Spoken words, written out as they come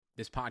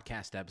This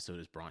podcast episode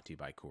is brought to you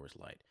by Coors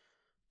Light.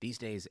 These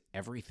days,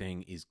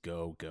 everything is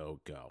go, go,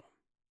 go.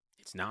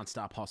 It's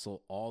nonstop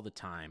hustle all the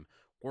time.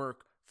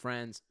 Work,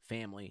 friends,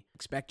 family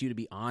expect you to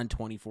be on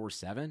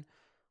 24/7.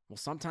 Well,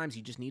 sometimes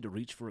you just need to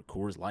reach for a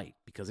Coors Light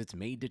because it's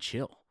made to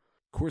chill.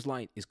 Coors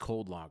Light is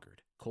cold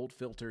lagered, cold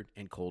filtered,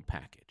 and cold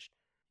packaged.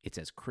 It's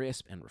as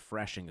crisp and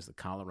refreshing as the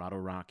Colorado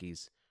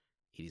Rockies.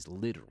 It is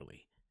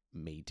literally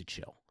made to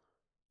chill.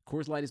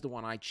 Coors Light is the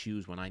one I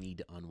choose when I need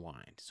to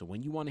unwind. So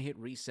when you want to hit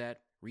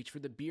reset, reach for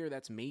the beer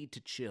that's made to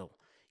chill.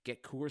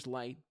 Get Coors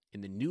Light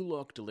in the new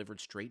look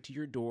delivered straight to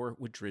your door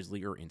with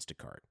Drizzly or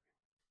Instacart.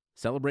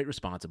 Celebrate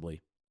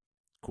responsibly.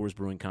 Coors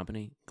Brewing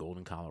Company,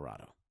 Golden,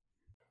 Colorado.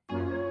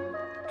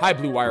 Hi,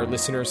 Blue Wire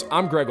listeners.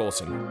 I'm Greg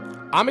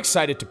Olson. I'm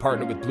excited to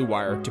partner with Blue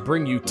Wire to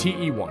bring you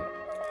TE1,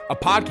 a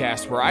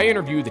podcast where I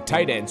interview the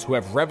tight ends who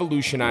have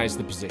revolutionized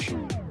the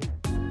position.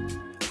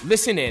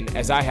 Listen in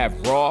as I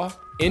have raw,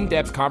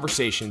 in-depth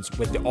conversations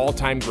with the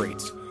all-time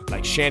greats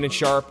like Shannon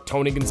Sharpe,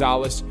 Tony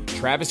Gonzalez,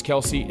 Travis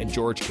Kelce, and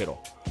George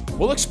Kittle.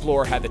 We'll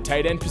explore how the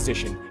tight end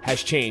position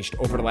has changed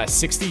over the last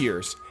 60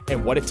 years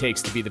and what it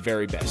takes to be the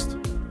very best.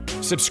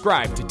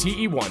 Subscribe to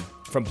TE1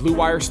 from Blue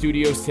Wire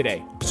Studios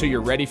today so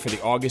you're ready for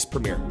the August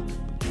premiere.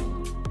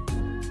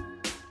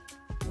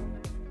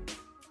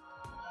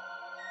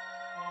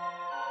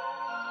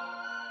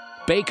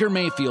 Baker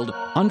Mayfield,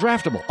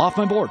 undraftable, off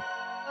my board.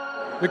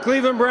 The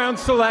Cleveland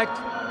Browns select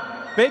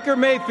Baker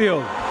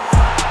Mayfield.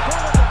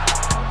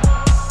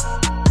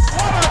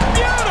 What a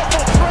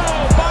beautiful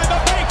throw by the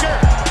Baker!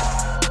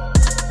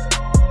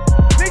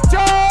 Big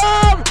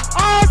Tom!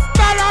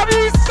 Hasta la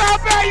vista,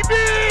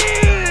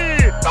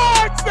 baby!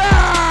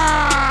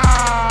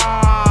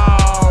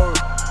 Touchdown!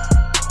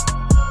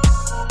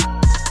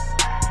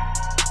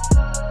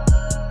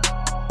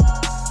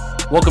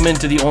 Welcome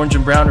into the Orange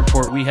and Brown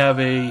Report. We have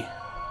an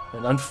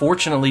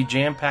unfortunately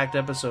jam-packed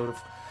episode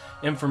of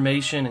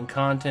information and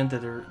content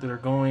that are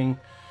going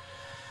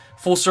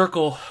full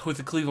circle with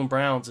the Cleveland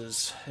Browns.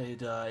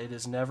 It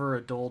is never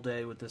a dull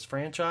day with this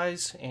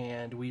franchise,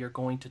 and we are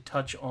going to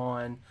touch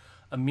on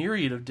a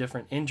myriad of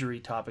different injury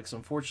topics,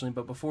 unfortunately.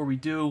 But before we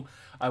do,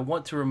 I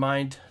want to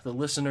remind the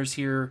listeners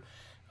here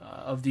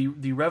of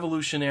the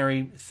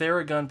revolutionary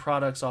Theragun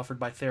products offered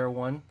by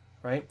TheraOne,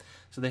 right?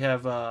 So they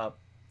have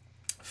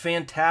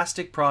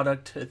fantastic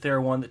product at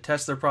TheraOne that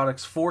tests their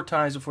products 4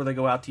 times before they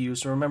go out to you.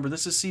 So remember,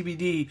 this is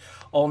CBD,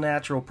 all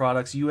natural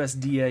products,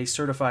 USDA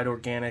certified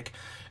organic,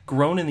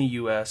 grown in the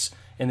US,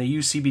 and they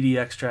use CBD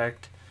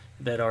extract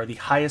that are the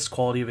highest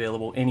quality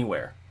available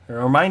anywhere. And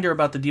a reminder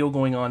about the deal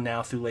going on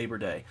now through Labor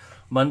Day.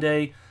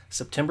 Monday,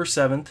 September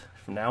 7th,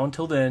 from now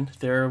until then,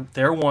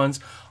 TheraOne's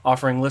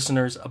offering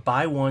listeners a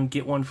buy one,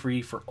 get one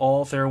free for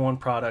all TheraOne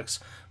products,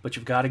 but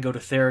you've got to go to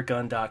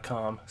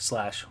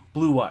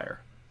theragun.com/bluewire.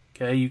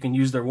 Okay, you can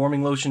use their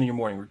warming lotion in your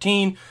morning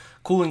routine,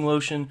 cooling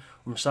lotion,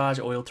 massage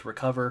oil to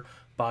recover,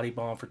 body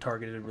balm for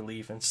targeted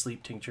relief, and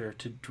sleep tincture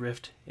to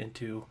drift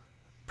into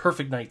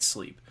perfect night's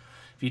sleep.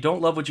 If you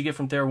don't love what you get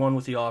from TheraOne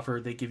with the offer,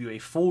 they give you a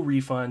full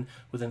refund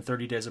within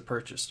 30 days of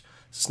purchase.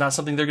 It's not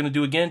something they're going to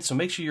do again, so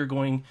make sure you're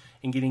going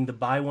and getting the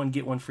buy one,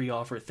 get one free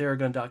offer at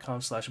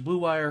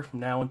theragun.com/bluewire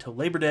from now until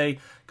Labor Day.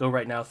 Go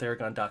right now,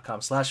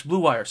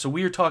 theragun.com/bluewire. So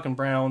we are talking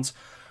Browns.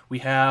 We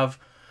have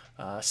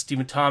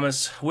Stephen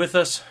Thomas with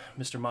us,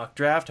 Mr. Mock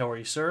Draft. How are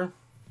you, sir?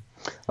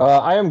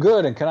 I am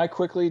good, and can I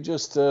quickly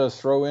just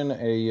throw in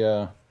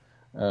a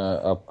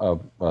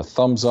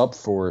thumbs up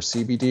for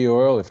CBD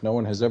oil if no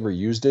one has ever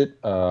used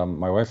it.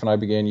 My wife and I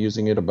began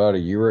using it about a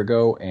year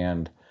ago,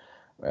 and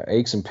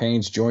aches and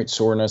pains, joint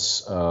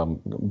soreness,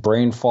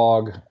 brain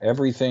fog,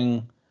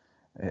 everything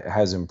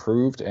has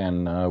improved,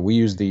 and we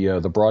use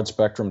the broad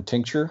spectrum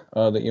tincture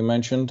that you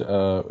mentioned.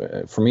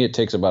 For me, it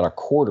takes about a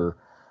quarter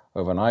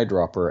of an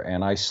eyedropper,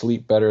 and I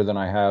sleep better than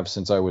I have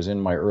since I was in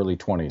my early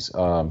 20s.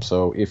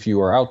 So if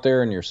you are out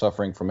there and you're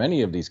suffering from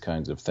any of these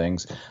kinds of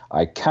things,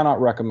 I cannot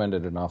recommend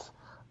it enough.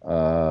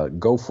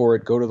 Go for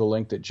it. Go to the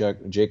link that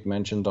Jake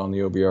mentioned on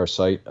the OBR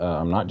site.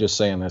 I'm not just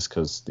saying this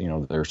because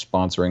they're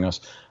sponsoring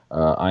us.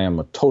 I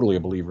am totally a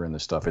believer in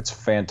this stuff. It's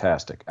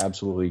fantastic.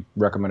 Absolutely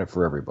recommend it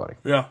for everybody.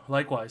 Yeah,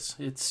 likewise.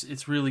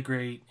 It's really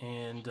great,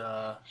 and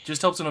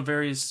just helps in a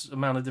various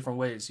amount of different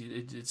ways.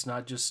 It's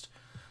not just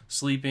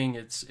sleeping,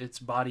 it's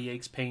body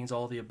aches, pains,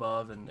 all the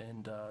above,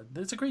 and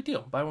it's a great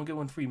deal. Buy one, get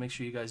one free. Make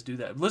sure you guys do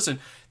that. Listen,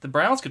 the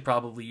Browns could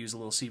probably use a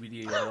little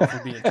CBD oil, if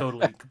we're being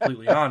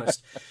completely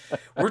honest.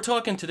 We're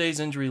talking today's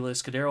injury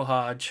list, KhaDarel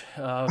Hodge,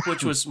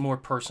 which was more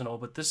personal,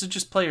 but this is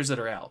just players that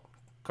are out.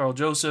 Carl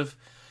Joseph,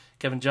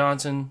 Kevin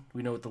Johnson,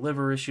 we know with the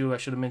liver issue. I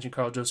should have mentioned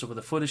Carl Joseph with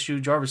a foot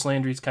issue. Jarvis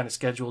Landry's kind of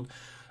scheduled,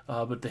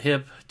 but the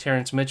hip.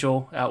 Terrence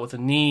Mitchell out with a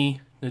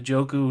knee.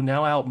 Njoku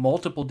now out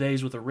multiple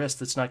days with a wrist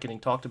that's not getting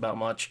talked about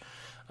much.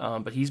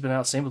 But he's been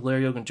out. Same with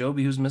Larry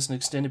Ogunjobi, who's missed an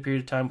extended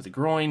period of time with a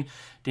groin.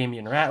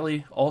 Damian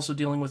Ratley also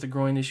dealing with a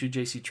groin issue.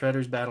 J.C.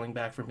 Tretter's battling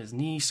back from his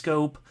knee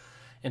scope.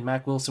 And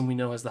Mac Wilson, we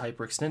know, has the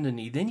hyperextended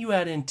knee. Then you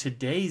add in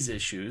today's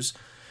issues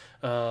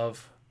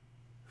of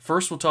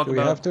First, we'll talk Do we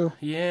about. have to?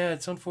 Yeah,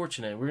 it's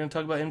unfortunate. We're going to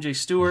talk about MJ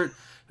Stewart,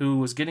 who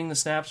was getting the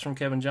snaps from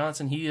Kevin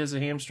Johnson. He has a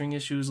hamstring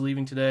issue, is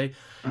leaving today.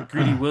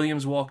 Greedy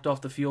Williams walked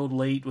off the field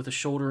late with a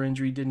shoulder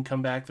injury, didn't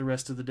come back the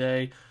rest of the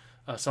day.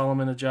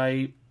 Solomon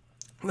Ajayi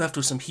left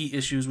with some heat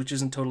issues, which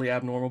isn't totally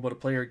abnormal, but a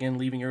player, again,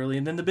 leaving early.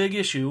 And then the big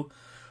issue,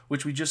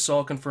 which we just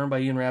saw confirmed by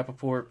Ian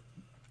Rappaport,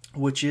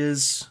 which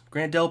is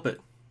Grant Delpit,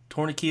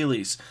 torn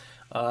Achilles.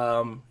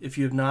 If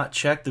you have not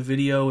checked, the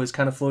video is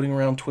kind of floating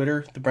around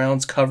Twitter. The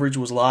Browns coverage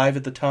was live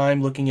at the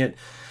time, looking at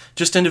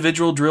just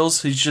individual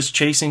drills. He's just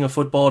chasing a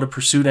football at a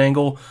pursuit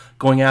angle,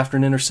 going after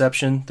an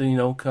interception.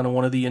 Kind of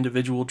one of the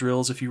individual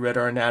drills, if you read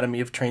our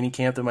anatomy of training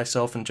camp that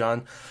myself and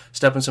John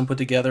Stephenson put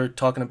together,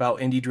 talking about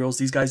indie drills.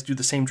 These guys do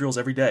the same drills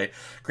every day.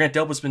 Grant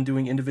Delpit's been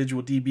doing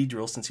individual DB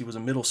drills since he was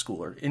a middle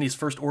schooler. In his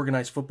first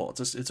organized football,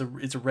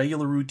 it's a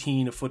regular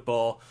routine of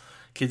football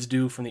kids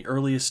do from the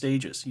earliest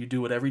stages. You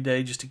do it every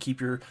day just to keep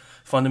your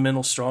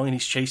fundamentals strong, and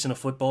he's chasing a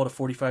football at a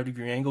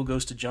 45-degree angle,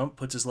 goes to jump,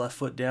 puts his left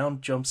foot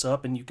down, jumps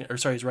up, and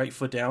his right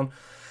foot down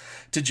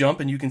to jump,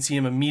 and you can see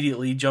him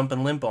immediately jump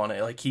and limp on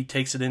it. Like, he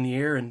takes it in the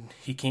air and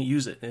he can't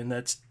use it, and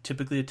that's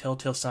typically a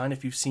telltale sign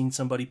if you've seen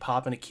somebody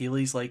pop an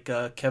Achilles, like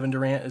Kevin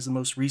Durant is the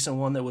most recent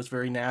one that was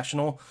very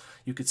national.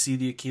 You could see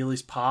the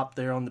Achilles pop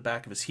there on the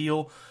back of his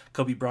heel.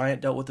 Kobe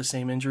Bryant dealt with the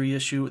same injury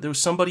issue. There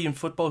was somebody in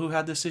football who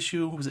had this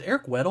issue. Was it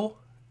Eric Weddle?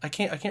 I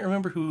can't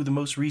remember who the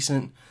most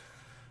recent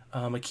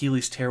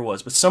Achilles tear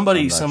was, but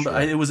somebody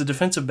sure. It was a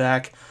defensive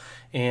back,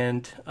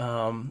 and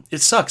it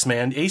sucks,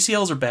 man.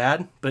 ACLs are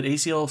bad, but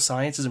ACL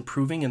science is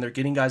improving, and they're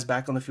getting guys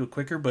back on the field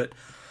quicker. But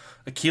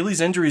Achilles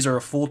injuries are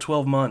a full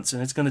 12 months,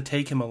 and it's going to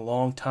take him a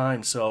long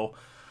time. So,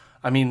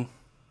 I mean,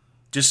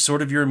 just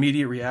sort of your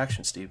immediate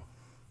reaction, Steve.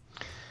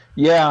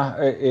 Yeah,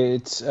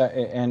 it's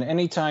and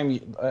anytime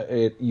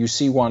you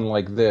see one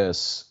like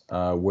this,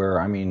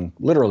 where, I mean,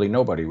 literally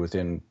nobody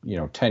within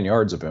 10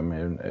 yards of him,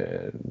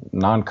 and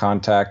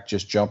non-contact,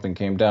 just jumping,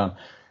 came down.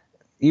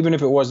 Even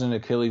if it wasn't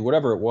Achilles,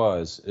 whatever it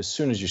was, as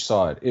soon as you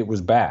saw it, it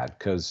was bad,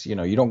 because you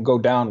don't go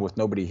down with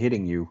nobody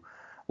hitting you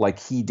like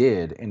he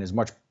did, in as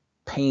much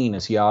pain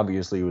as he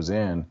obviously was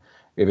in.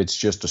 If it's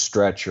just a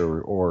stretch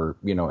or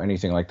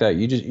anything like that,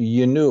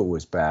 you knew it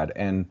was bad.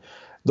 And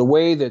the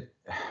way that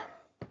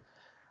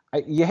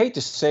you hate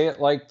to say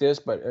it like this,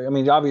 but I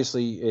mean,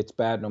 obviously it's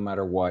bad no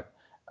matter what.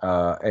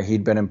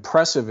 He'd been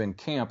impressive in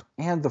camp,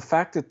 and the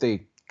fact that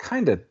they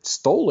kind of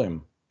stole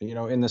him,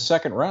 in the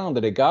second round,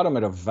 that they got him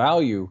at a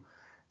value,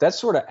 that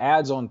sort of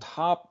adds on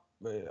top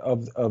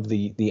of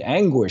the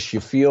anguish you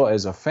feel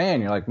as a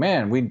fan. You're like,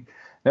 man, we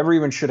never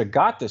even should have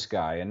got this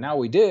guy, and now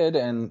we did,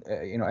 and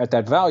at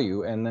that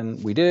value, and then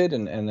we did,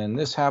 and then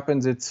this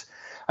happens.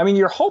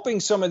 You're hoping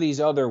some of these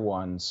other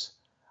ones,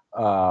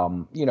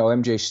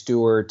 MJ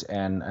Stewart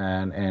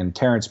and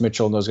Terrence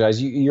Mitchell and those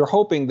guys, you're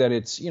hoping that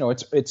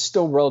it's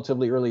still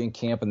relatively early in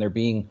camp and they're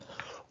being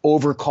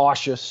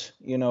overcautious,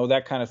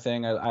 that kind of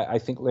thing. I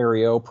think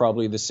Larry O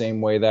probably the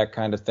same way, that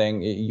kind of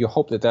thing. You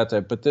hope that's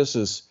it. But this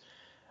is,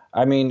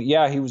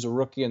 he was a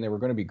rookie and there were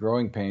going to be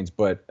growing pains,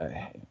 but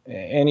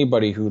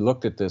anybody who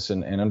looked at this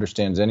and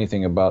understands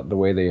anything about the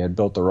way they had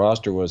built the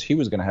roster was he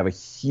was going to have a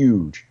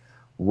huge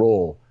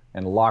role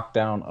and lock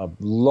down a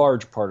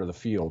large part of the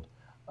field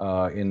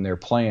in their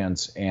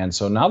plans. And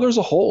so now there's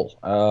a hole.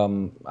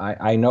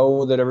 I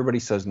know that everybody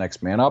says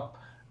next man up,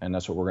 and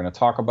that's what we're going to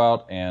talk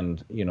about.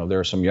 And, there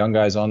are some young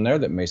guys on there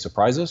that may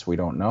surprise us. We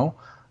don't know.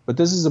 But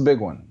this is a big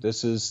one.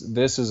 This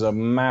is a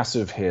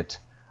massive hit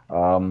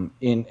in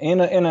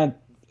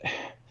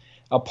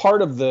a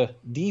part of the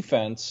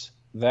defense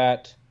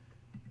that,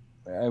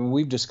 and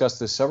we've discussed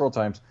this several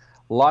times,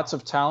 lots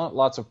of talent,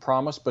 lots of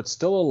promise, but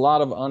still a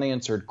lot of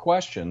unanswered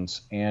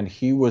questions. And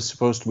he was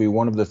supposed to be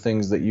one of the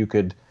things that you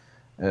could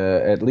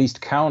at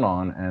least count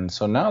on, and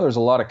so now there's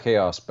a lot of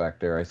chaos back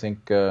there. I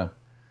think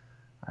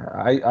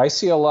I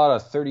see a lot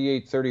of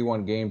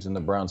 38-31 games in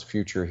the Browns'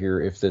 future here,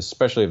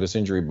 especially if this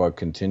injury bug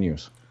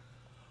continues.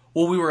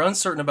 Well, we were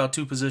uncertain about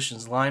two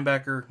positions,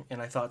 linebacker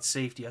and I thought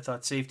safety.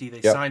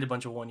 They signed a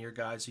bunch of one-year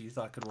guys who you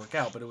thought could work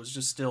out, but it was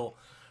just still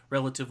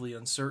relatively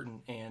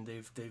uncertain, and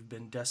they've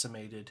been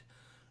decimated,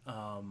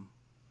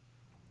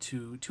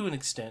 to an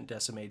extent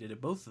decimated at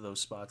both of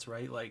those spots,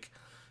 right? Like,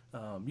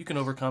 you can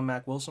overcome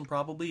Mack Wilson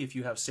probably if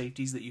you have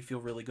safeties that you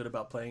feel really good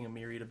about playing a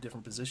myriad of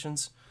different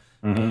positions.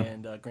 Mm-hmm.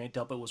 And Grant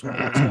Delpit was one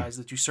of those guys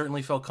that you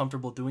certainly felt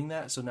comfortable doing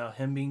that. So now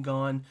him being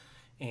gone,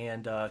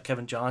 and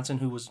Kevin Johnson,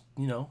 who was,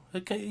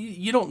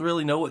 you don't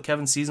really know what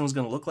Kevin's season was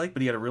going to look like,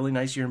 but he had a really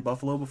nice year in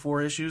Buffalo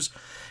before issues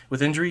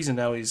with injuries, and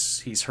now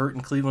he's hurt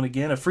in Cleveland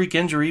again. A freak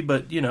injury,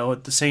 but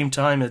at the same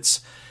time,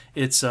 it's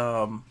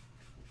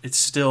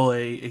still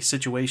a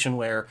situation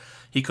where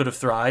he could have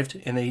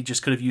thrived, and they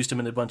just could have used him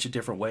in a bunch of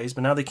different ways, but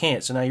now they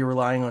can't. So now you're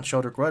relying on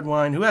Sheldrick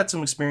Redwine, who had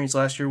some experience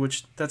last year,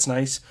 which that's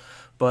nice,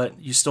 but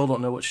you still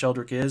don't know what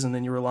Sheldrick is, and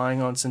then you're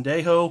relying on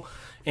Sendejo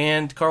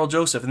and Carl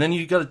Joseph. And then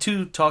you got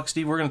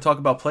Steve, we're going to talk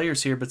about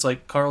players here, but it's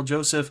like Carl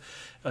Joseph,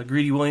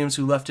 Greedy Williams,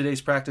 who left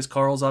today's practice.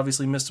 Carl's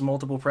obviously missed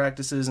multiple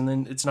practices, and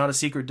then it's not a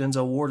secret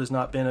Denzel Ward has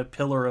not been a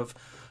pillar of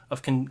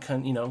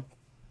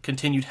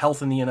continued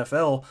health in the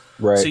NFL.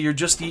 Right. So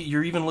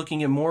you're even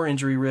looking at more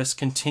injury risks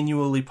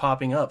continually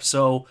popping up.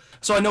 So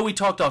I know we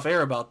talked off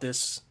air about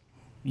this,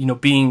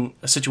 being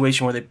a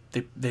situation where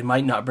they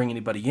might not bring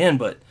anybody in,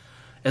 but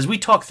as we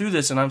talk through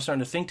this, and I'm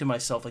starting to think to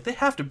myself, like, they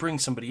have to bring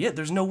somebody in.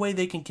 There's no way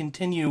they can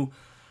continue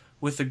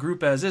with the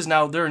group as is.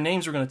 Now, there are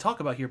names we're going to talk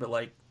about here, but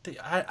like,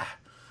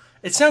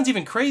 it sounds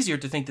even crazier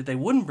to think that they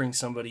wouldn't bring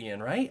somebody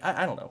in, right?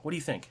 I don't know. What do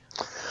you think?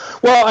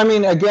 Well, I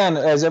mean, again,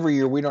 as every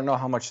year, we don't know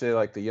how much they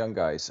like the young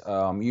guys.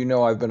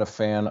 I've been a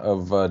fan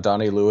of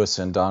Donnie Lewis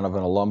and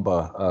Donovan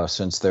Alumba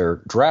since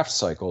their draft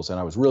cycles, and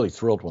I was really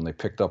thrilled when they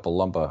picked up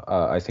Alumba.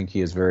 I think he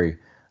is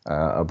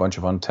a bunch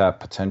of untapped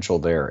potential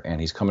there, and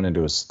he's coming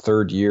into his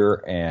third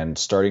year and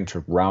starting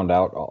to round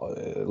out.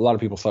 A lot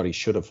of people thought he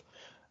should have,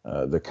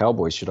 the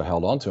Cowboys should have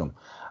held on to him.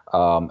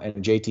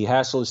 And JT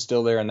Hassel is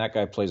still there, and that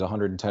guy plays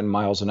 110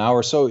 miles an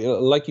hour. So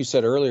like you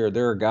said earlier,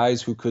 there are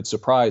guys who could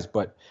surprise,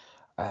 but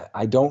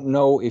I don't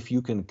know if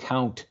you can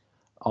count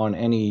on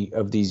any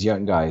of these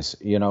young guys.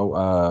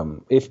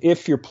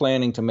 If you're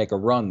planning to make a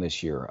run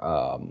this year,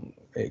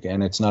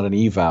 and it's not an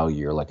eval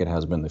year like it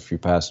has been the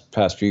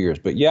past few years.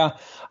 But yeah,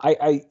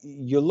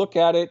 you look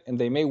at it, and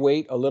they may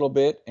wait a little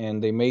bit,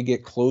 and they may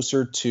get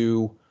closer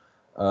to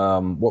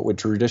what would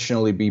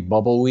traditionally be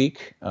bubble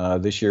week.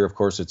 This year, of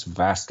course, it's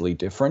vastly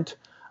different,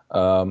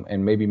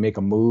 and maybe make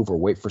a move or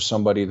wait for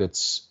somebody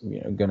that's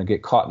going to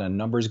get caught in a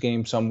numbers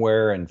game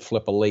somewhere and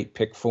flip a late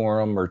pick for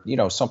them,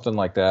 or something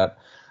like that.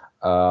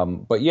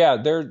 But yeah,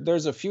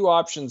 there's a few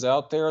options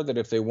out there that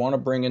if they want to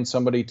bring in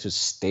somebody to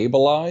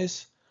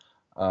stabilize,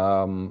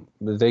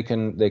 they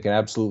can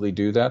absolutely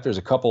do that. There's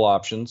a couple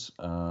options,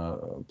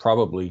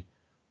 probably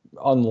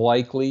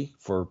unlikely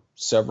for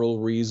several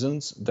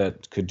reasons,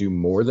 that could do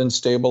more than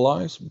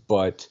stabilize.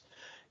 But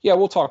yeah,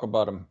 we'll talk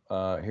about them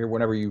here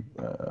whenever you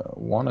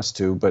want us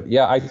to. But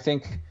yeah, I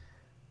think,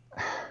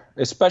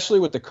 especially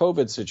with the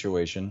COVID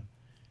situation,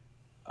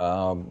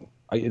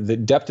 the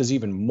depth is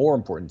even more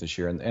important this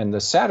year. And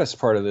the saddest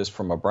part of this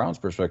from a Browns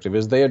perspective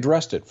is they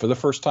addressed it for the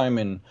first time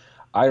in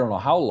I don't know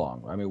how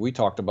long. I mean, we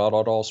talked about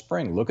it all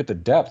spring. Look at the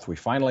depth. We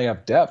finally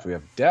have depth. We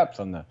have depth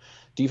on the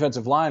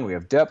defensive line. We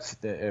have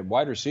depth at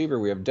wide receiver.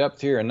 We have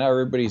depth here. And now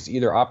everybody's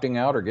either opting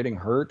out or getting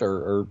hurt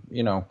or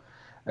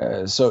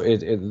so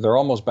they're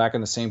almost back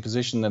in the same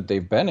position that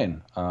they've been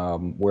in,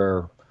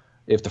 where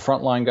if the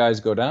frontline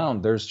guys go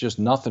down, there's just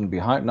nothing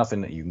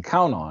that you can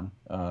count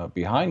on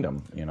behind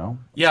them,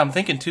 Yeah, I'm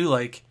thinking too,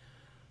 like,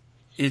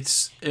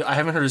 I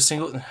haven't heard a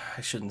single,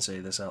 I shouldn't say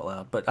this out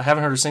loud, but I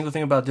haven't heard a single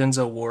thing about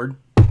Denzel Ward.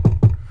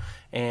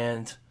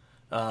 And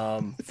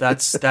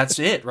that's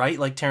it, right?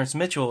 Like, Terrence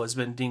Mitchell has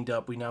been dinged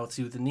up. We now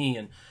see with the knee,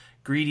 and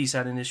Greedy's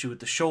had an issue with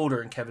the shoulder,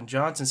 and Kevin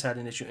Johnson's had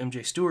an issue.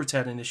 MJ Stewart's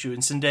had an issue,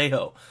 and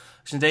Sendejo,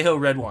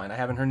 Redwine. I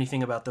haven't heard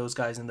anything about those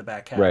guys in the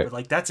back half. Right. But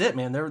like, that's it,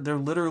 man. They're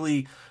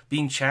literally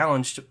being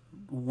challenged.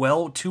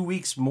 More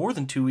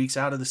than 2 weeks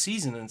out of the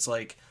season, and it's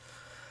like,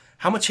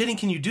 how much hitting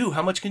can you do?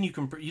 How much can you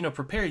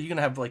prepare? You're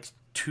gonna have like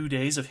 2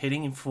 days of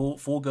hitting in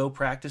full go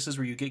practices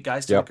where you get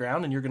guys to the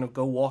ground, and you're gonna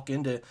go walk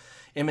into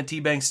M&T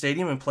Bank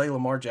Stadium and play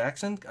Lamar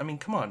Jackson. I mean,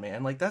 come on,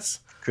 man. Like, that's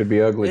could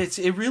be ugly.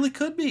 It really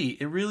could be.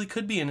 It really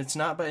could be, and it's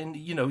not. But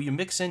you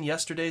mix in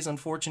yesterday's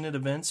unfortunate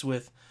events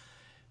with,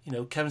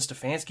 Kevin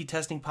Stefanski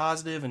testing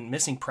positive and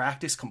missing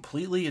practice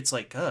completely. It's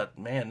like, God,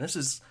 man,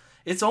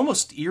 it's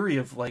almost eerie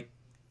of like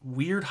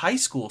weird high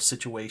school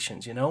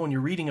situations, when you're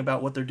reading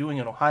about what they're doing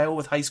in Ohio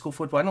with high school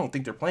football. I don't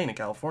think they're playing in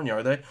California,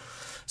 are they?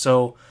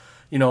 So,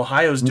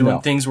 Ohio's doing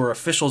things where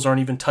officials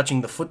aren't even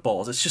touching the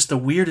footballs. It's just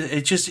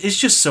it's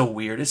just so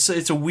weird.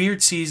 It's a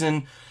weird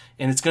season,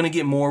 and it's going to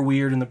get more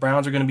weird, and the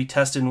Browns are going to be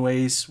tested in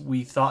ways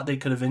we thought they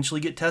could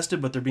eventually get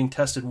tested, but they're being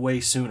tested way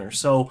sooner.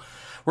 So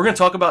we're going to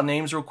talk about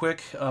names real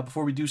quick.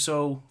 Before we do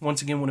so,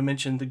 once again, I want to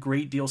mention the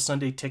great deal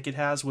Sunday Ticket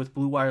has with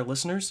Blue Wire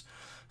listeners.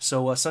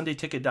 So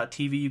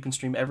SundayTicket.tv, you can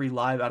stream every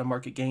live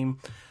out-of-market game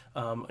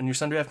on your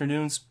Sunday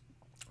afternoons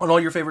on all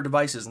your favorite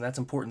devices, and that's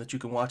important that you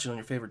can watch it on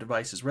your favorite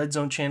devices. Red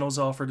Zone channel is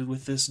offered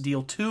with this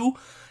deal too,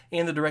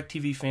 and the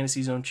DirecTV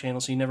Fantasy Zone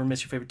channel, so you never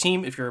miss your favorite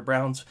team. If you're a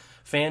Browns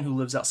fan who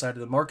lives outside of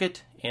the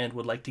market and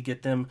would like to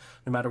get them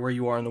no matter where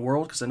you are in the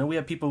world, because I know we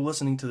have people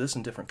listening to this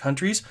in different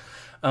countries,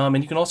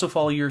 and you can also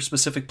follow your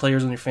specific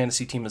players on your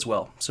fantasy team as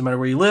well. So no matter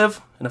where you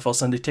live,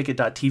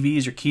 NFLSundayTicket.tv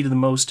is your key to the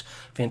most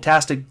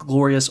fantastic,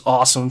 glorious,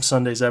 awesome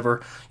Sundays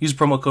ever. Use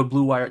promo code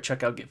BlueWire at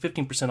checkout. Get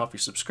 15% off your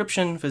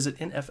subscription. Visit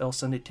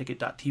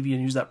NFLSundayTicket.tv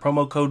and use that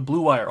promo code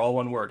BlueWire, all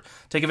one word.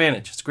 Take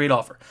advantage. It's a great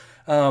offer.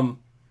 I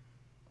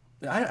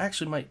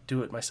actually might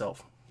do it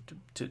myself,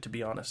 to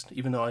be honest.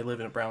 Even though I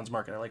live in a Browns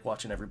market, I like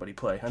watching everybody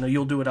play. I know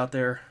you'll do it out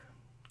there.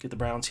 Get the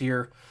Browns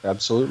here.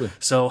 Absolutely.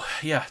 So,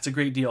 yeah, it's a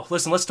great deal.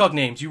 Listen, let's talk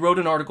names. You wrote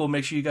an article.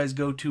 Make sure you guys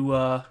go to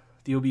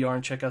the OBR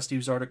and check out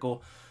Steve's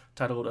article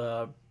titled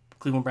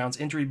Cleveland Browns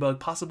Injury Bug,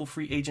 Possible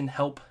Free Agent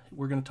Help.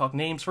 We're going to talk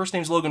names. First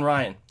name's Logan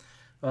Ryan.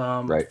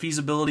 Right.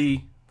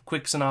 Feasibility,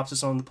 quick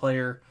synopsis on the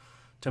player.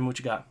 Tell me what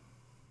you got.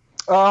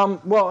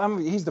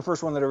 He's the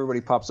first one that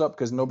everybody pops up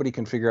because nobody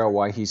can figure out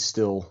why he's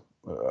still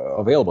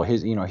available.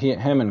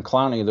 Him and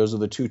Clowney, those are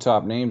the two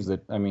top names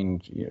that,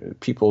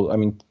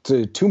 people,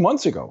 2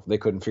 months ago, they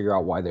couldn't figure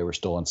out why they were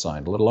still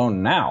unsigned, let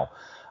alone now.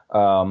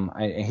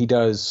 He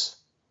does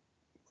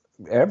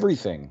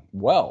everything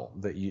well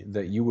that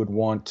you would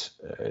want,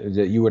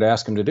 that you would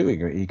ask him to do.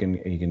 He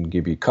can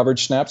give you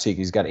coverage snaps.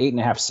 He's got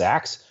 8.5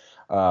 sacks.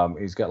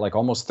 He's got like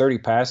almost 30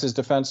 passes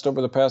defensed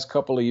over the past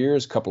couple of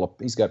years.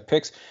 He's got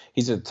picks.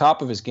 He's at the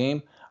top of his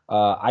game.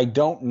 I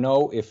don't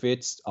know if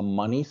it's a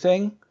money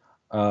thing,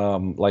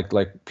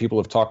 like people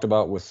have talked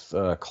about with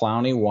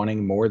Clowney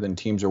wanting more than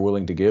teams are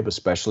willing to give,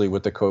 especially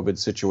with the COVID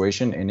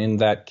situation. And in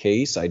that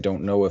case, I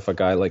don't know if a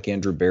guy like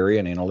Andrew Berry,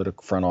 an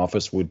analytic front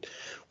office, would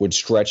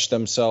stretch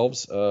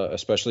themselves,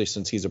 especially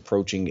since he's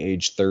approaching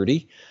age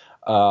 30.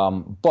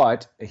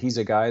 But he's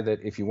a guy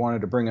that if you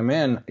wanted to bring him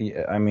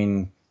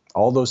in,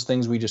 all those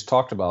things we just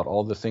talked about,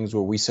 all the things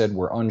where we said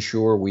we're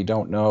unsure, we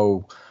don't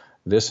know,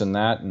 this and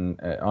that, and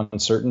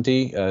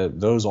uncertainty,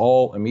 those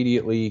all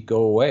immediately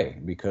go away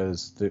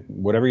because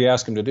whatever you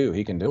ask him to do,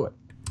 he can do it.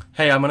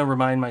 Hey, I'm going to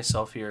remind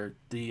myself here,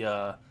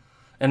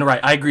 and right,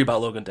 I agree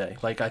about Logan Day.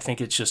 Like, I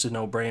think it's just a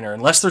no-brainer.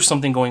 Unless there's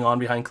something going on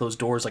behind closed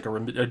doors, like a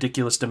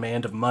ridiculous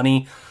demand of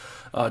money,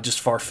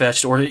 just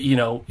far-fetched, or,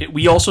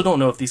 we also don't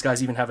know if these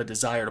guys even have a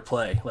desire to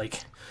play.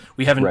 Like,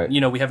 we haven't, right.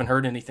 We haven't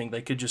heard anything.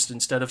 They could just,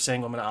 instead of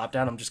saying I'm going to opt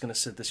out, I'm just going to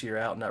sit this year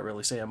out and not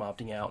really say I'm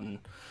opting out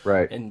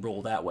and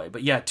roll that way.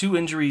 But yeah, 2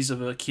 injuries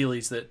of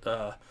Achilles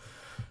that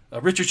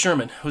Richard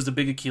Sherman was the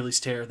big Achilles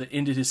tear that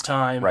ended his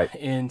time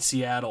in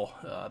Seattle.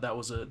 That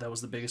was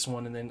the biggest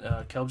one. And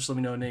then Kel just let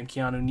me know named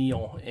Keanu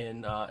Neal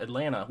in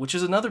Atlanta, which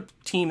is another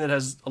team that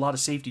has a lot of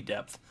safety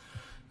depth.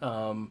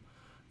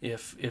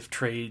 If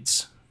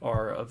trades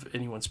are of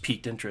anyone's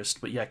piqued interest.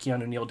 But yeah,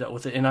 Keanu Neal dealt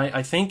with it. And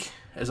I think,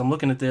 as I'm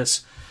looking at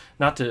this,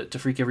 not to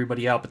freak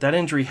everybody out, but that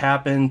injury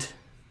happened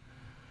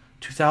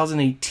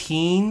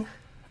 2018,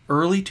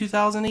 early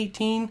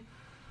 2018,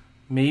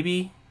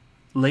 maybe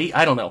late.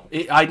 I don't know.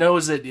 I know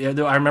is that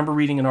I remember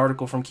reading an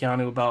article from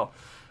Keanu about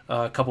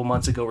a couple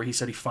months ago where he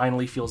said he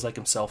finally feels like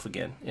himself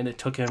again. And it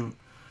took him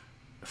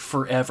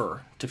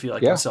forever to feel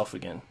like himself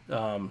again.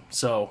 It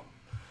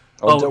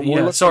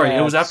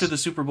was after the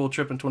Super Bowl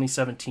trip in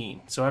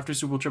 2017. So after the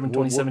Super Bowl trip in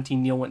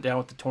 2017, Neal went down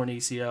with the torn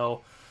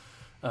ACL,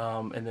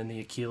 and then the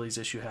Achilles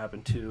issue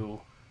happened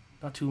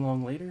not too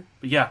long later.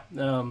 But yeah,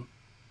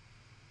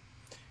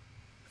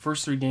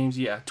 first 3 games,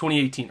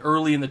 2018,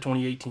 early in the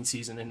 2018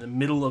 season, in the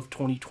middle of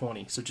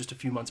 2020. So just a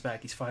few months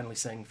back, he's finally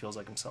saying he feels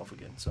like himself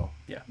again. So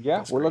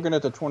yeah, we're looking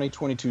at the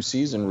 2022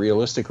 season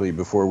realistically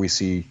before we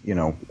see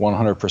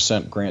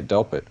 100% Grant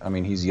Delpit. I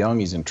mean, he's young,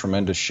 he's in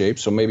tremendous shape,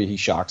 so maybe he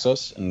shocks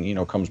us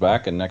and comes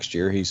back, and next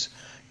year he's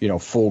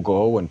full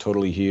go and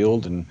totally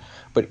healed.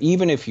 But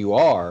even if you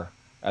are,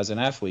 as an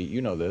athlete,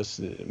 this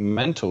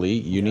mentally,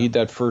 you need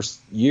that first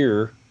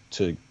year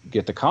to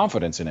get the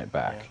confidence in it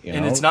back.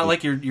 And it's not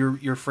like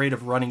you're afraid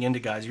of running into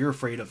guys. You're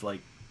afraid of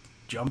like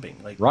jumping,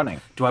 like running.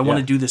 Do I want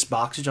to do this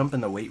box jump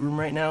in the weight room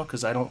right now?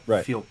 Because I don't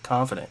feel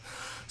confident.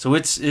 So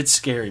it's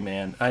scary,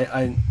 man.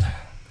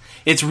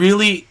 It's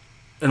really,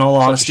 in all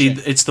honesty,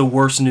 it's the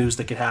worst news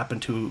that could happen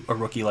to a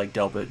rookie like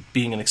Delpit,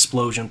 being an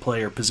explosion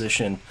player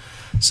position.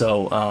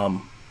 So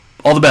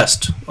all the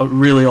best,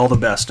 really all the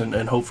best,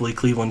 and hopefully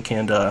Cleveland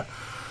can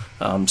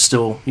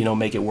still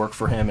make it work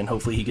for him, and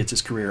hopefully he gets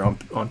his career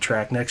on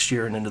track next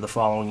year and into the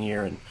following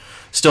year, and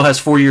still has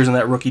 4 years in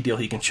that rookie deal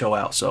he can show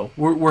out. So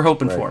we're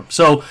hoping for him.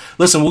 So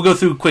listen, we'll go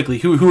through quickly.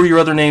 Who are your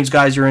other names,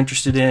 guys, you're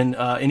interested in?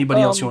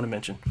 Anybody else you want to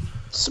mention?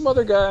 Some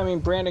other guy.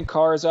 Brandon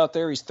Carr is out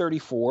there. He's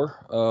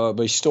 34,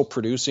 but he's still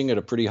producing at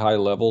a pretty high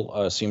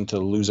level. Seemed to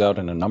lose out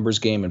in a numbers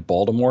game in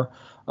Baltimore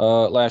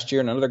last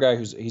year. And another guy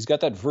he's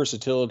got that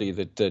versatility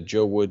that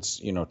Joe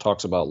Woods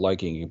talks about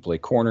liking. He can play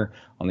corner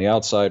on the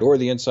outside or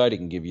the inside. He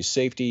can give you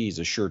safety. He's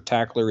a sure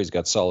tackler. He's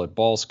got solid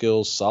ball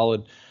skills.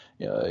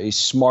 He's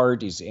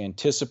smart. He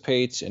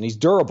anticipates, and he's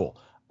durable.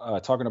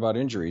 Talking about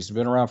injuries, he's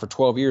been around for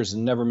 12 years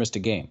and never missed a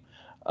game.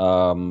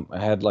 I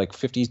had like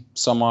 50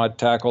 some odd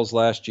tackles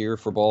last year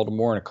for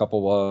Baltimore and a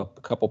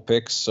couple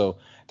picks. So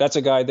that's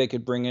a guy they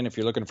could bring in if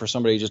you're looking for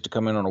somebody just to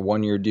come in on a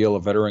 1-year deal, a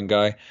veteran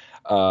guy.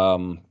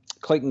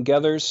 Clayton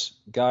Geathers,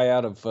 guy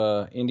out of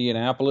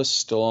Indianapolis,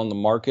 still on the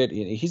market.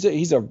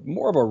 He's a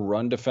more of a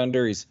run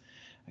defender. He's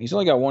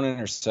only got 1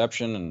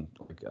 interception and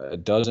a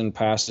dozen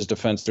passes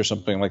defensed or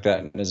something like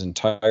that in his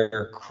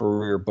entire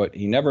career, but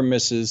he never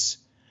misses.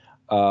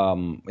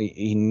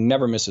 He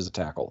never misses a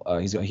tackle.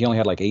 He only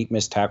had like 8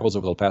 missed tackles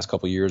over the past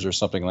couple of years or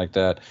something like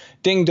that.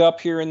 Dinged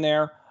up here and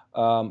there,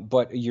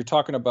 but you're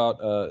talking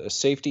about a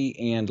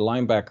safety and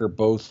linebacker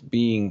both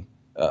being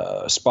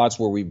spots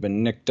where we've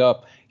been nicked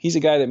up. He's a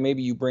guy that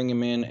maybe you bring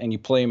him in and you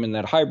play him in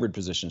that hybrid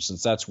position,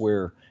 since that's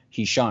where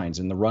he shines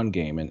in the run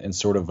game, and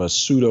sort of a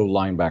pseudo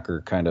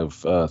linebacker kind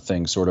of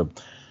thing, sort of,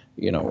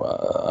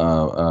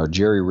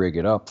 jerry rig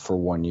it up for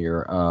 1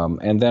 year.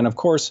 And then, of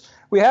course,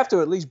 we have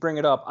to at least bring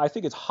it up. I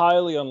think it's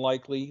highly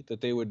unlikely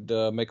that they would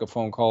make a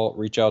phone call,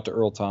 reach out to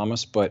Earl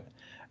Thomas, but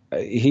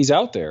he's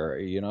out there,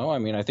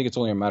 I think it's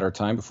only a matter of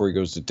time before he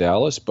goes to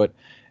Dallas. But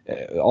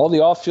all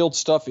the off-field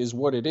stuff is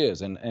what it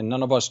is, and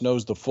none of us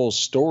knows the full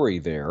story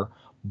there.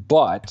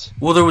 But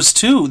there was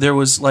two. There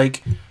was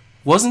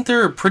wasn't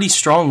there a pretty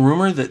strong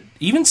rumor that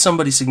even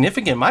somebody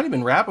significant, might have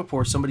been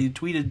Rappaport, somebody who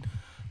tweeted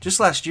just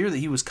last year that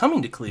he was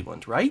coming to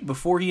Cleveland, right?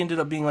 Before he ended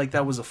up being like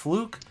that was a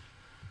fluke.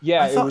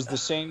 Yeah, it was the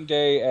same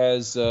day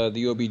as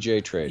the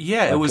OBJ trade.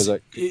 Yeah, it was.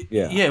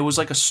 It was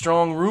like a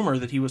strong rumor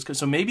that he was.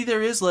 So maybe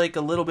there is like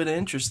a little bit of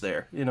interest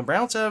there.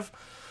 Browns have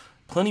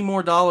plenty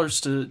more dollars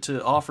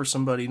to offer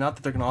somebody. Not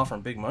that they're going to offer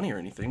him big money or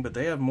anything, but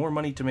they have more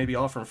money to maybe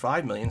offer him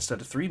 $5 million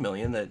instead of $3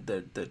 million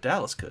that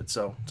Dallas could.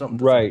 So something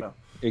to think about.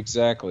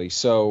 Exactly.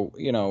 So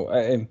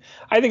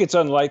I think it's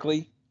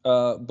unlikely,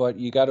 but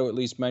you got to at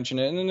least mention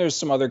it. And then there's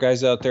some other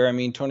guys out there. I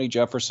mean, Tony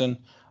Jefferson.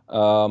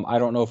 I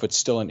don't know if it's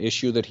still an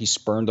issue that he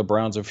spurned the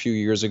Browns a few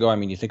years ago. I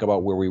mean, you think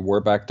about where we were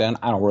back then.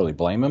 I don't really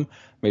blame him.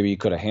 Maybe he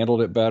could have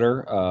handled it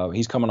better.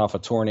 He's coming off a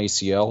torn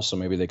ACL, so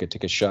maybe they could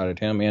take a shot at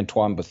him.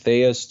 Antoine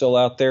Bethea is still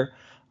out there.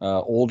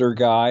 Older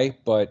guy,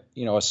 but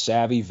a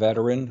savvy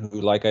veteran who,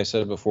 like I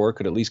said before,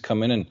 could at least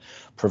come in and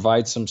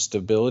provide some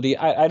stability.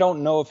 I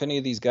don't know if any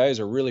of these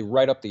guys are really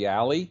right up the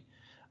alley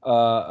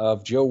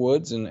of Joe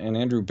Woods and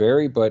Andrew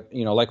Berry, but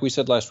like we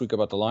said last week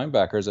about the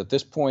linebackers, at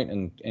this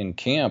point in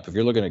camp, if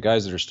you're looking at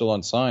guys that are still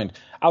unsigned,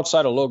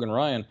 outside of Logan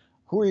Ryan,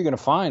 who are you going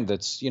to find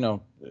that's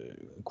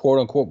quote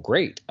unquote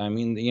great? I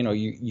mean,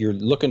 you're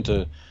looking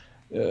to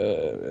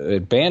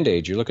at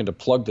Band-Aid, you're looking to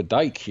plug the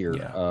dike here.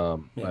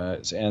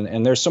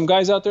 And there's some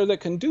guys out there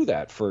that can do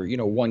that for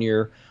 1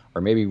 year,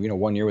 or maybe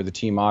 1 year with a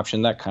team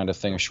option, that kind of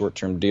thing, a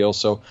short-term deal.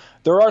 So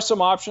there are some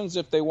options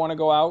if they want to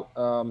go out.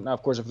 Now,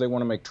 of course, if they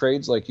want to make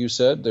trades, like you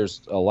said,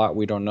 there's a lot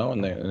we don't know,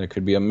 and there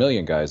could be a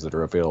million guys that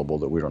are available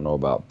that we don't know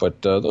about.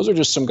 But those are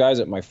just some guys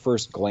at my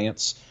first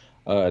glance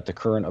at the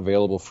current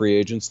available free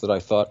agents that I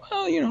thought,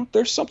 well,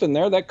 there's something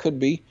there that could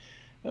be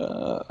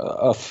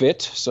a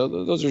fit. So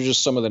those are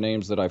just some of the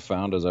names that I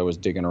found as I was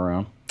digging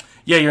around.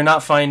 Yeah, you're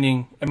not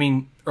finding. I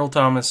mean, Earl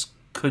Thomas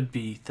could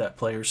be that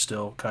player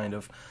still, kind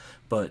of,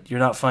 but you're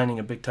not finding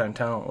a big time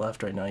talent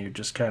left right now. You're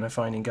just kind of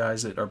finding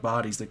guys that are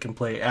bodies that can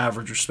play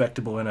average,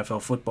 respectable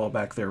NFL football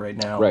back there right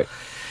now. Right.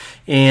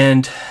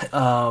 And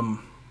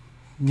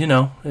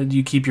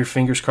you keep your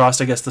fingers crossed.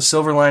 I guess the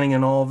silver lining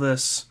in all of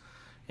this,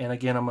 and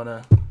again, I'm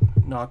gonna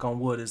knock on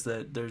wood, is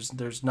that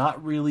there's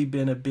not really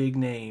been a big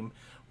name,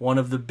 one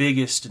of the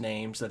biggest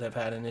names that have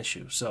had an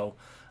issue. So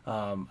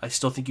I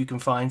still think you can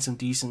find some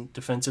decent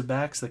defensive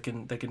backs that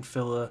can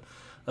fill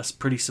a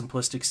pretty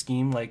simplistic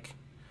scheme like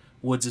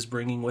Woods is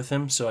bringing with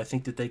him. So I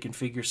think that they can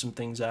figure some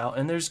things out.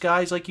 And there's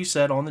guys, like you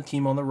said, on the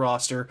team, on the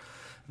roster,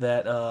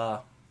 that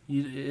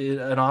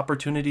an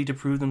opportunity to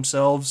prove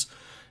themselves,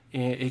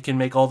 it can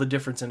make all the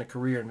difference in a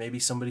career. And maybe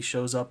somebody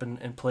shows up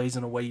and plays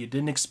in a way you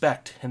didn't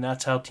expect. And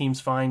that's how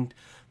teams find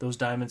those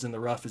diamonds in the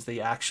rough, is they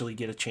actually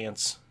get a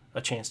chance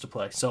to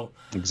play. So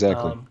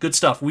exactly, good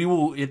stuff. We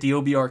will at the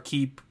OBR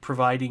keep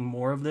providing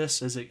more of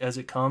this as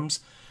it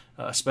comes,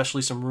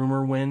 especially some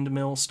rumor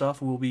windmill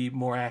stuff. We'll be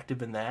more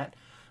active in that.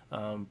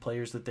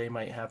 Players that they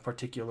might have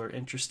particular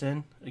interest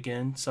in.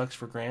 Again, sucks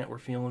for Grant. We're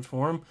feeling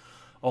for him.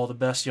 All the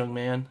best, young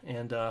man,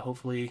 and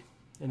hopefully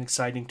an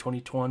exciting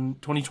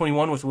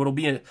 2021 with what will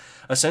be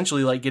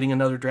essentially like getting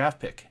another draft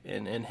pick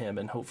in him,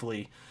 and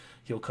hopefully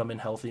he'll come in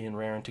healthy and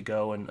raring to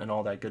go and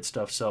all that good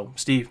stuff. So,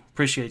 Steve,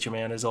 appreciate you,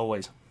 man, as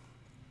always.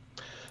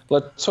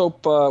 Let's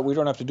hope we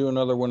don't have to do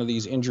another one of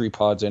these injury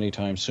pods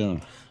anytime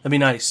soon. That'd be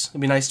nice. It'd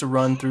be nice to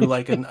run through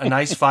like a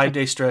nice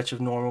 5-day stretch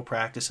of normal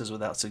practices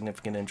without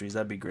significant injuries.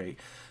 That'd be great.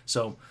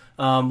 So,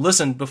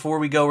 listen, before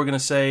we go, we're going to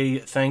say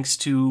thanks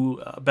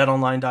to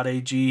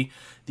betonline.ag,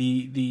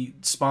 the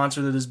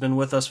sponsor that has been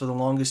with us for the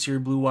longest here.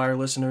 Blue Wire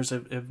listeners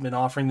have been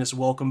offering this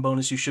welcome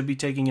bonus. You should be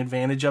taking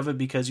advantage of it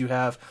because you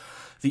have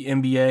the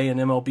NBA and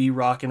MLB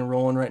rocking and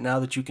rolling right now,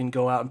 that you can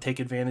go out and take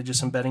advantage of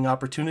some betting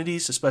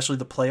opportunities, especially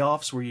the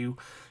playoffs, where you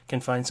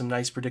can find some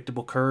nice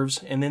predictable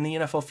curves. And then the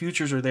NFL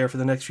futures are there for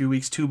the next few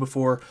weeks too,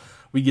 before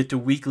we get to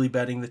weekly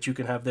betting that you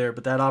can have there.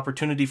 But that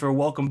opportunity for a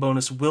welcome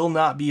bonus will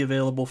not be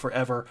available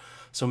forever,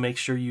 so make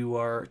sure you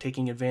are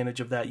taking advantage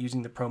of that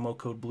using the promo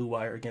code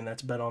BlueWire. Again,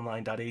 that's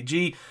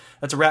betonline.ag.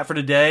 That's a wrap for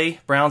today.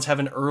 Browns have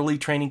an early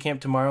training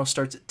camp tomorrow.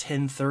 Starts at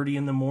 10:30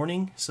 in the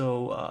morning,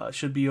 so it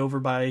should be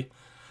over by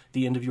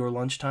the end of your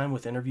lunchtime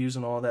with interviews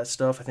and all that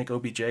stuff. I think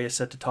OBJ is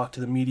set to talk to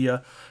the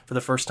media for the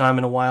first time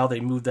in a while. They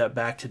moved that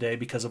back today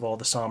because of all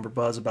the somber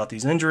buzz about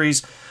these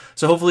injuries.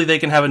 So hopefully they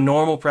can have a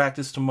normal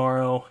practice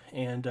tomorrow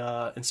and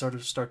sort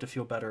of start to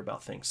feel better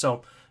about things.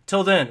 So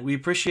till then, we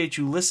appreciate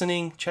you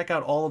listening. Check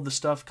out all of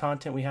the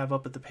content we have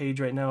up at the page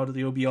right now to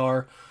the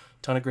OBR.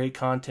 Ton of great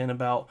content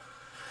about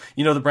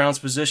the Browns'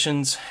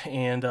 positions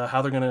and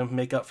how they're going to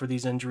make up for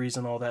these injuries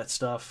and all that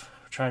stuff.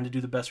 Trying to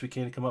do the best we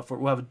can to come up for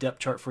it. We'll have a depth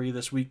chart for you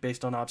this week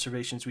based on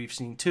observations we've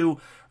seen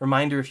too.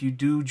 Reminder, if you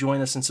do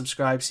join us and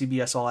subscribe,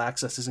 CBS All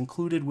Access is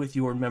included with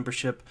your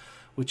membership,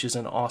 which is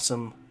an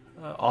awesome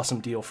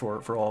deal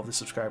for all of the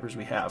subscribers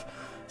we have.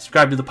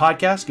 Subscribe to the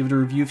podcast, give it a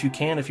review if you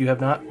can. If you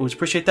have not, always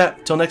appreciate that.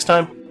 Until next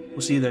time,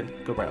 we'll see you then.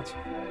 Go Browns.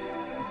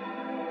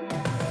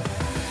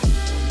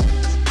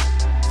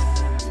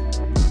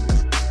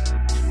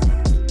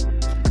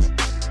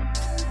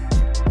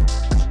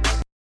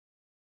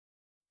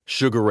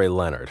 Sugar Ray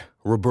Leonard,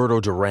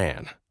 Roberto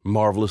Duran,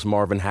 Marvelous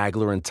Marvin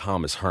Hagler, and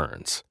Thomas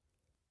Hearns.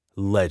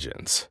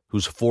 Legends,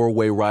 whose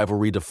four-way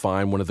rivalry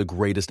defined one of the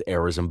greatest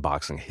eras in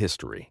boxing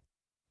history.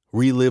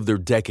 Relive their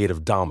decade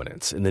of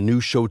dominance in the new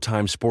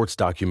Showtime sports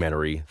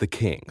documentary, The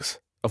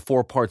Kings, a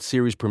 4-part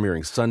series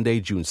premiering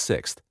Sunday, June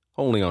 6th,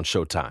 only on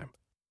Showtime.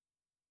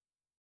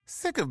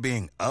 Sick of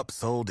being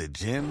upsold at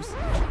gyms?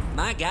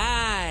 My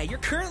guy, you're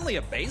currently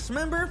a base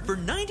member? For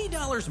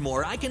 $90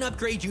 more, I can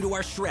upgrade you to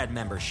our Shred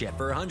membership.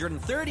 For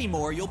 $130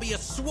 more, you'll be a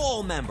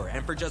Swole member.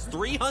 And for just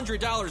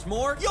 $300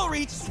 more, you'll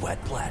reach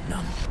Sweat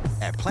Platinum.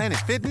 At Planet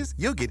Fitness,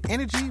 you'll get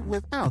energy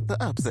without the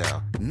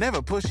upsell.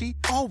 Never pushy,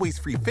 always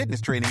free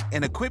fitness training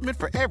and equipment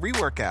for every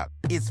workout.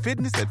 It's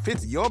fitness that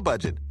fits your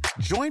budget.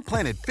 Join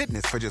Planet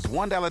Fitness for just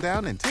 $1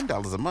 down and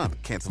 $10 a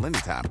month. Cancel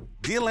anytime.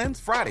 Deal ends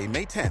Friday,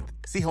 May 10th.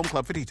 See Home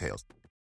Club for details.